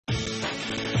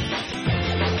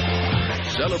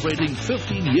celebrating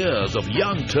 15 years of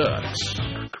Young Turks.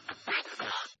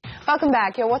 Welcome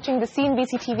back. You're watching the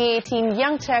CNBC TV 18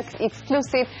 Young Turks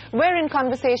exclusive. We're in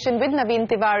conversation with Naveen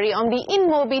Tewari on the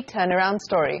InMobi turnaround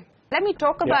story. Let me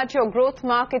talk about your growth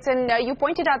markets, and you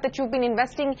pointed out that you've been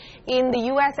investing in the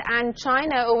US and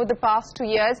China over the past 2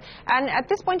 years, and at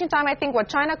this point in time I think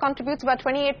China contributes about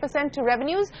 28% to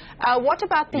revenues. What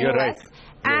about the You're US? Right.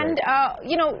 And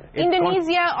you know,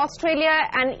 Indonesia, Australia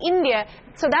and India.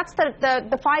 So that's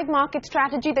the 5-market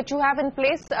strategy that you have in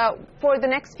place for the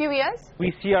next few years?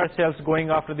 We see ourselves going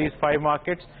after these 5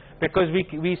 markets because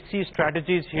we see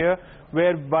strategies here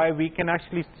whereby we can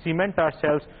actually cement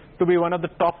ourselves to be one of the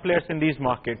top players in these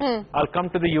markets. I'll come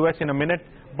to the US in a minute,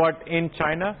 but in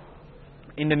China,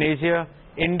 Indonesia,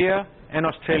 India and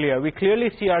Australia, we clearly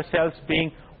see ourselves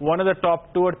being one of the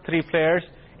top 2 or 3 players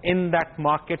in that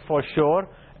market for sure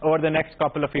over the next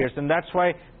couple of years. And that's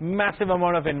why massive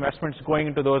amount of investments going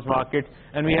into those markets,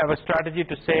 and we have a strategy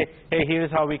to say, hey,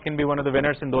 here's how we can be one of the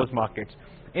winners in those markets.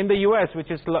 In the US, which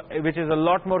is a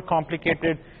lot more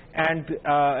complicated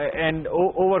and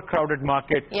overcrowded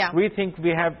market, we think we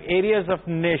have areas of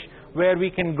niche where we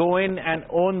can go in and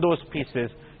own those pieces.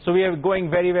 So we are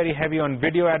going very, very heavy on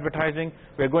video advertising.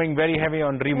 We're going very heavy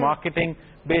on remarketing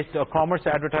based commerce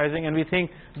advertising, and we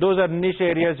think those are niche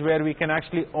areas where we can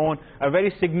actually own a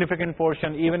very significant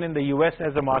portion even in the US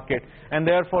as a market, and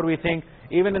therefore we think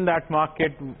even in that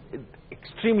market,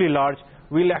 extremely large,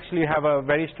 we'll actually have a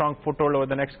very strong foothold over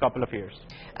the next couple of years.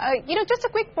 You know, just a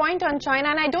quick point on China,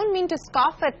 and I don't mean to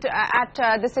scoff at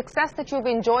the success that you've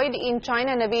enjoyed in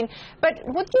China, Naveen, but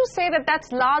would you say that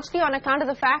that's largely on account of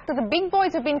the fact that the big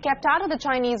boys have been kept out of the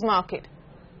Chinese market?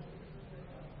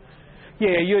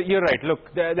 Yeah, you're right.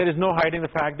 Look, there is no hiding the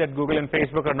fact that Google and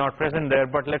Facebook are not present there,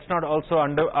 but let's not also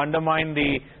undermine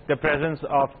the presence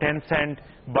of Tencent,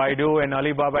 Baidu and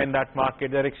Alibaba in that market.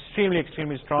 They're extremely,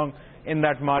 extremely strong in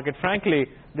that market. Frankly,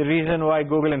 the reason why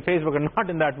Google and Facebook are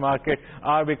not in that market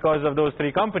are because of those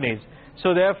 3 companies.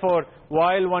 So therefore,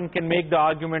 while one can make the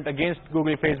argument against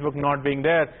Google, Facebook not being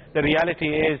there, the reality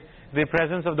is the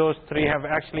presence of those 3 have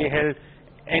actually held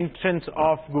entrance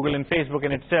of Google and Facebook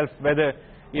in itself, whether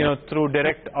through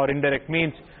direct or indirect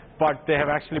means, but they have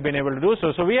actually been able to do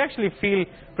so. So we actually feel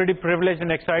pretty privileged and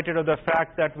excited of the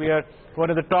fact that we are one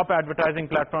of the top advertising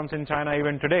platforms in China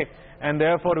even today, and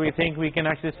therefore we think we can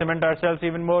actually cement ourselves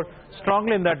even more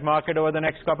strongly in that market over the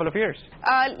next couple of years.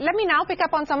 Let me now pick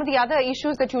up on some of the other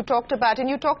issues that you talked about, and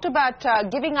you talked about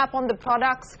giving up on the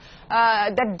products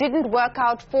that didn't work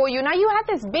out for you. Now you had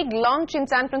this big launch in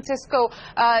San Francisco,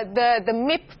 the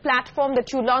MIP platform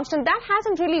that you launched, and that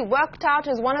hasn't really worked out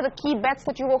as one of the key bets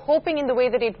that you were hoping in the way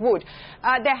that it would.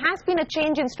 There has been a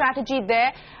change in strategy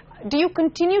there. Do you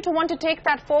continue to want to take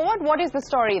that forward? What is the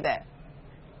story there?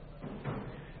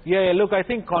 Yeah, look, I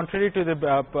think contrary to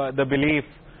the belief,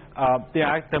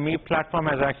 the MIP platform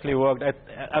has actually worked.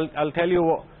 I'll tell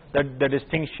you the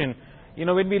distinction.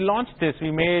 When we launched this, we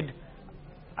made,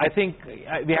 I think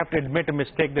we have to admit a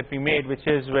mistake that we made, which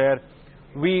is where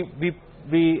we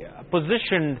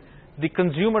positioned the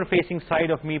consumer-facing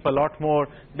side of MIP a lot more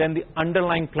than the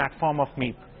underlying platform of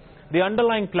MIP. The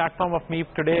underlying platform of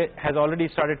MIP today has already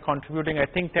started contributing, I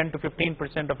think, 10 to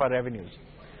 15% of our revenues.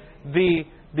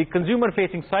 The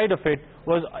consumer-facing side of it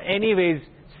was anyways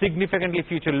significantly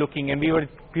future-looking, and we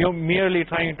were merely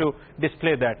trying to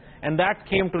display that. And that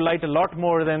came to light a lot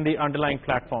more than the underlying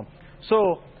platform.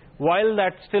 So while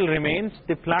that still remains,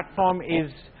 the platform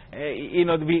is,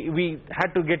 we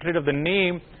had to get rid of the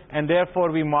name, and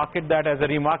therefore we market that as a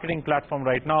remarketing platform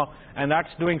right now, and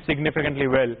that's doing significantly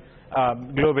well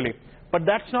globally. But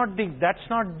that's not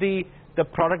the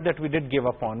product that we did give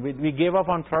up on. We gave up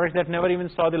on products that never even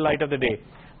saw the light of the day,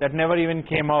 that never even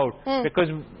came out, because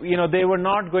they were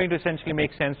not going to essentially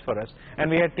make sense for us.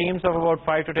 And we had teams of about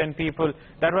 5 to 10 people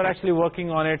that were actually working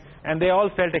on it, and they all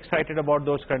felt excited about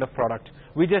those kind of products.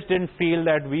 We just didn't feel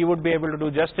that we would be able to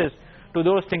do justice to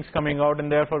those things coming out,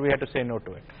 and therefore we had to say no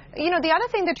to it. The other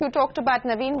thing that you talked about,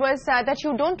 Naveen, was that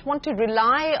you don't want to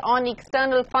rely on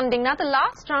external funding. Now, the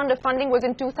last round of funding was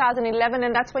in 2011,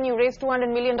 and that's when you raised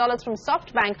 $200 million from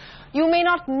SoftBank. You may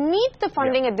not need the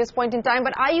funding at this point in time,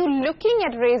 but are you looking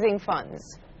at raising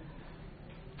funds?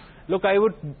 Look, I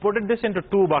would put this into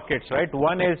 2 buckets, right?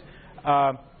 One is,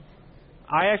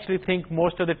 I actually think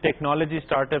most of the technology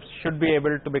startups should be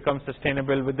able to become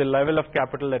sustainable with the level of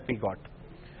capital that we got.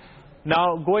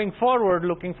 Now, going forward,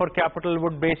 looking for capital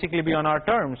would basically be on our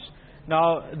terms.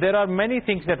 Now, there are many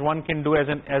things that one can do as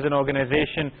an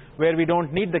organization where we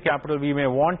don't need the capital. We may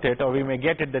want it, or we may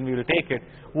get it, then we will take it.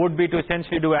 Would be to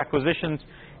essentially do acquisitions.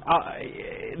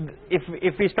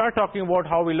 If we start talking about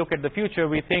how we look at the future,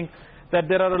 we think that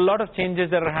there are a lot of changes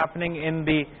that are happening in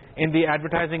the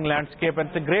advertising landscape, and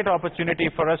it's a great opportunity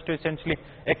for us to essentially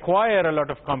acquire a lot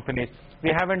of companies.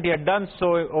 We haven't yet done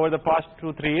so over the past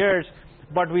 2-3 years,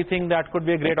 but we think that could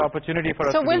be a great opportunity for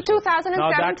us. So will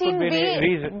 2017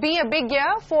 now, be a big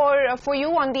year for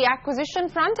you on the acquisition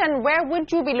front? And where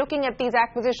would you be looking at these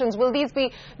acquisitions? Will these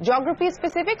be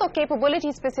geography-specific or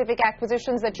capability-specific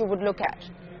acquisitions that you would look at?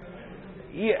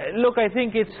 Yeah, look, I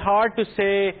think it's hard to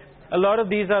say. A lot of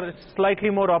these are slightly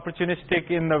more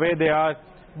opportunistic in the way they are.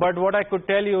 But what I could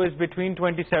tell you is between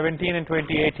 2017 and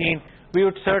 2018, we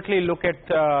would certainly look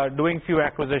at doing few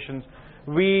acquisitions.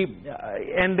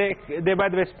 And they, by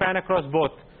the way, span across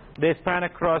both. They span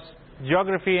across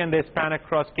geography and they span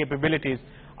across capabilities.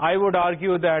 I would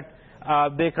argue that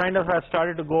they kind of have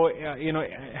started to go,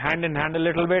 hand in hand a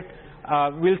little bit.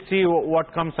 We'll see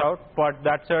what comes out, but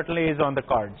that certainly is on the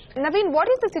cards. Naveen, what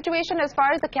is the situation as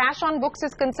far as the cash on books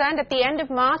is concerned? At the end of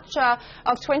March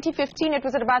of 2015, it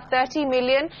was at about 30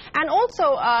 million. And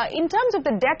also, in terms of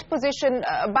the debt position,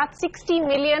 about 60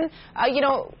 million,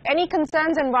 any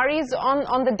concerns and worries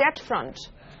on the debt front?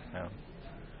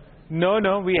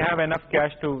 No, we have enough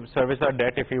cash to service our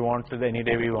debt if we want to any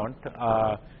day we want.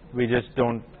 We just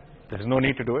don't, there's no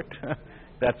need to do it.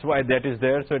 That's why debt is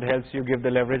there, so it helps you give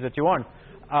the leverage that you want.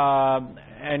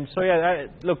 And so, yeah,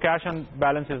 look, cash on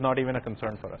balance is not even a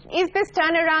concern for us. Is this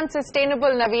turnaround sustainable,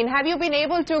 Naveen? Have you been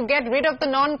able to get rid of the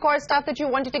non-core stuff that you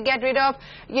wanted to get rid of,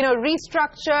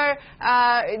 restructure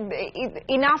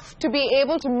enough to be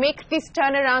able to make this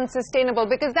turnaround sustainable?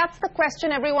 Because that's the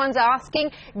question everyone's asking,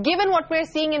 given what we're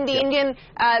seeing in the Indian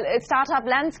startup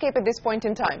landscape at this point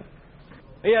in time.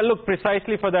 Yeah, look,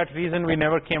 precisely for that reason, we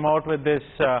never came out with this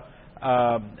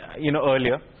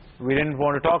earlier. We didn't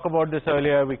want to talk about this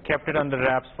earlier. We kept it under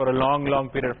wraps for a long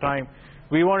period of time.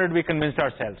 We wanted to be convinced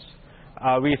ourselves.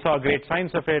 We saw great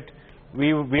signs of it.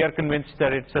 We are convinced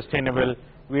that it's sustainable.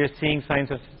 We are seeing signs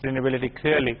of sustainability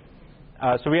clearly.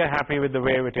 So we are happy with the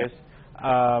way it is.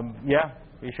 Yeah,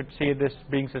 we should see this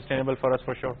being sustainable for us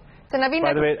for sure. So Naveen,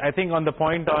 by the way, I think on the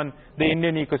point on the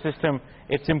Indian ecosystem,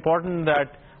 it's important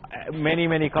that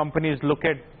many companies look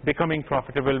at becoming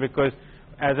profitable, because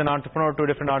as an entrepreneur to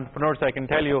different entrepreneurs, I can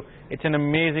tell you, it's an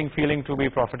amazing feeling to be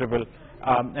profitable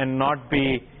and not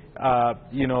be,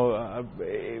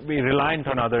 be reliant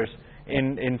on others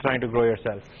in trying to grow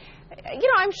yourself.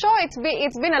 I'm sure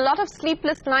it's been a lot of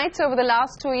sleepless nights over the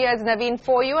last 2 years, Naveen,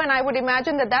 for you, and I would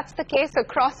imagine that that's the case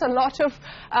across a lot of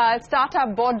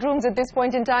startup boardrooms at this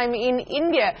point in time in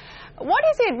India. What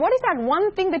is it? What is that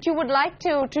one thing that you would like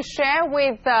to share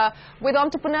with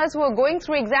entrepreneurs who are going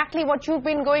through exactly what you've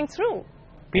been going through?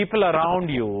 People around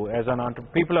you, as an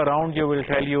entrepreneur, people around you will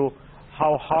tell you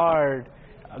how hard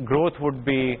growth would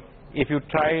be if you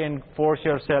try and force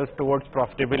yourself towards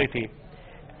profitability,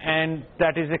 and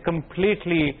that is a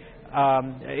completely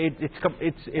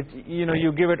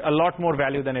you give it a lot more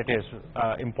value than it is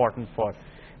important for.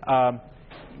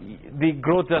 The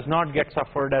growth does not get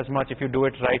suffered as much if you do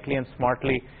it rightly and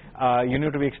smartly. You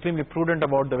need to be extremely prudent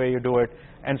about the way you do it,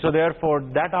 and so therefore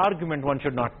that argument one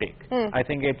should not take. I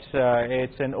think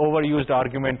it's an overused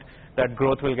argument that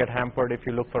growth will get hampered if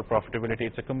you look for profitability.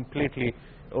 It's a completely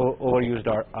overused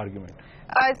argument.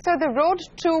 So the road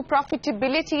to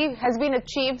profitability has been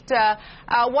achieved.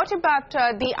 What about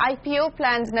the IPO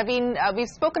plans, Naveen? We've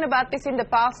spoken about this in the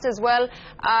past as well.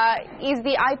 Is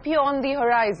the IPO on the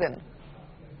horizon?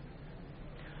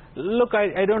 Look,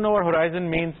 I don't know what horizon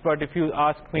means, but if you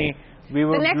ask me, we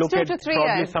would look at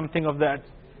probably something of that.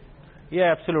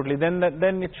 Yeah, absolutely. Then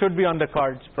it should be on the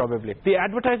cards, probably. The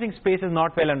advertising space is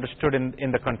not well understood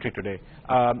in the country today.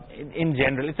 In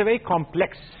general, it's a very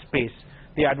complex space,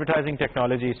 the advertising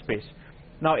technology space.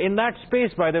 Now, in that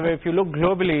space, by the way, if you look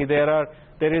globally,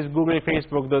 there is Google,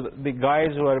 Facebook, the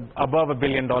guys who are above $1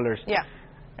 billion. Yeah.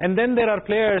 And then there are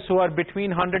players who are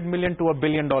between $100 million to $1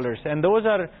 billion, and those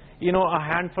are, a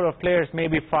handful of players,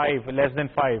 maybe 5, less than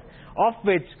 5, of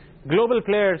which global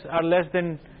players are less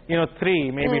than,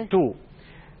 3, maybe 2.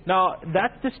 Now,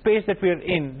 that's the space that we're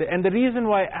in, and the reason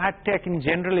why ad tech in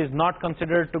general is not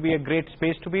considered to be a great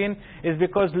space to be in is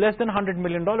because less than $100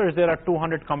 million, there are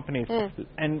 200 companies,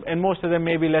 and most of them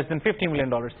may be less than $50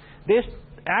 million. This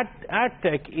ad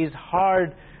tech is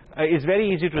hard, is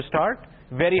very easy to start,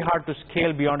 very hard to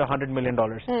scale beyond $100 million.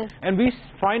 And we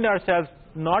find ourselves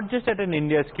not just at an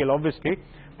India scale, obviously,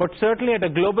 but certainly at a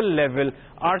global level,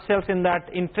 ourselves in that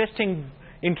interesting,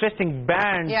 interesting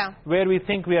band Yeah. where we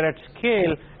think we are at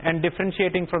scale and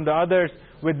differentiating from the others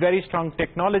with very strong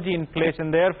technology in place,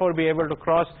 and therefore be able to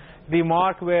cross the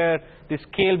mark where the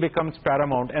scale becomes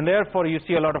paramount. And therefore you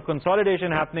see a lot of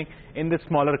consolidation happening in the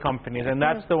smaller companies, and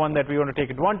that's the one that we want to take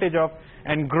advantage of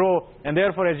and grow. And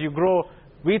therefore, as you grow,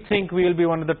 we think we'll be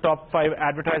one of the top 5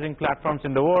 advertising platforms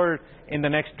in the world in the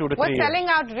next 2 to 3 Was years. selling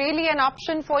out really an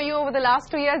option for you over the last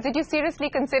 2 years? Did you seriously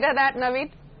consider that,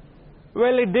 Naveen?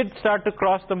 Well, it did start to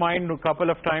cross the mind a couple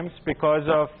of times because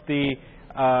of the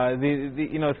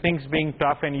you know, things being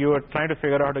tough, and you are trying to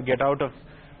figure out how to get out of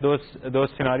those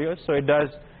scenarios. So it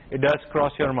does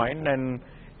cross your mind. And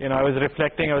you know, I was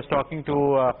reflecting. I was talking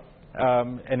to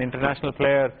an international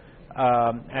player,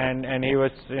 and he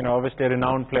was, you know, obviously a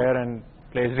renowned player and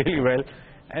plays really well.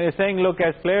 And he's saying, look,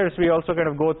 as players, we also kind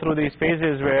of go through these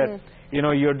phases where you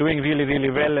know, you're doing really,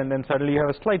 really well, and then suddenly you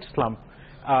have a slight slump,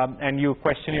 and you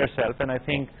question yourself. And I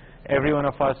think every one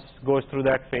of us goes through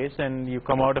that phase, and you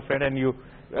come out of it, and you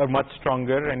are much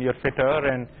stronger, and you're fitter,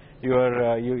 and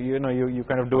you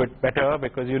kind of do it better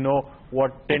because you know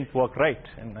what didn't work right.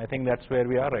 And I think that's where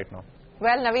we are right now.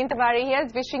 Well, Naveen Tewari here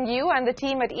is wishing you and the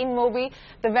team at InMobi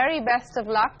the very best of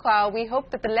luck. We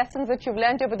hope that the lessons that you've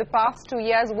learned over the past 2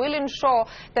 years will ensure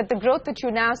that the growth that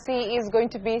you now see is going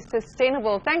to be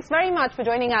sustainable. Thanks very much for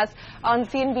joining us on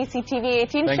CNBC TV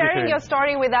 18, sharing your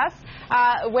story with us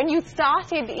when you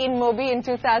started InMobi in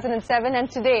 2007 and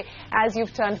today as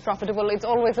you've turned profitable. It's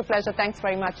always a pleasure. Thanks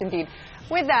very much indeed.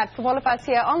 With that, from all of us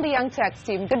here on the Young Turks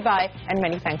team, goodbye and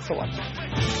many thanks for watching.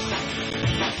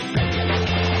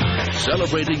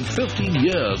 Celebrating 15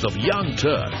 years of Young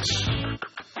Turks.